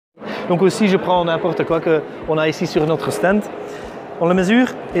Donc aussi je prends n'importe quoi qu'on a ici sur notre stand. On le mesure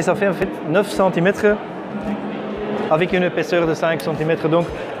et ça fait en fait 9 cm avec une épaisseur de 5 cm. Donc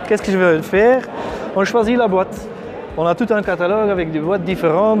qu'est-ce que je veux faire? On choisit la boîte. On a tout un catalogue avec des boîtes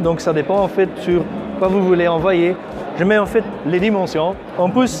différentes, donc ça dépend en fait sur quoi vous voulez envoyer. Je mets en fait les dimensions. On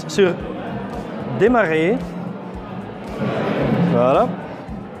pousse sur démarrer. Voilà.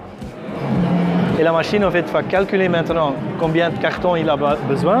 Et la machine en fait va calculer maintenant combien de cartons il a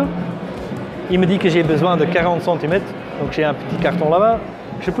besoin. Il me dit que j'ai besoin de 40 cm, donc j'ai un petit carton là-bas.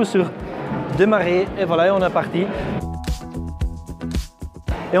 Je pousse sur démarrer et voilà, on est parti.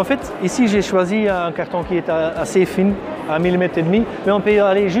 Et en fait, ici j'ai choisi un carton qui est assez fin, 1,5 mm, mais on peut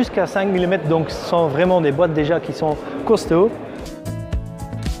aller jusqu'à 5 mm, donc ce sont vraiment des boîtes déjà qui sont costauds.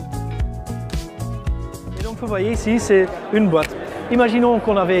 Et donc vous voyez ici, c'est une boîte. Imaginons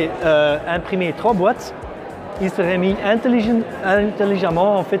qu'on avait imprimé 3 boîtes, il serait mis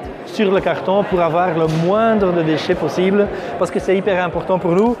intelligemment en fait, sur le carton pour avoir le moindre de déchets possible, parce que c'est hyper important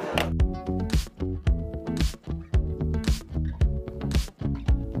pour nous.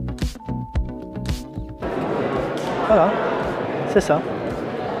 Voilà, c'est ça.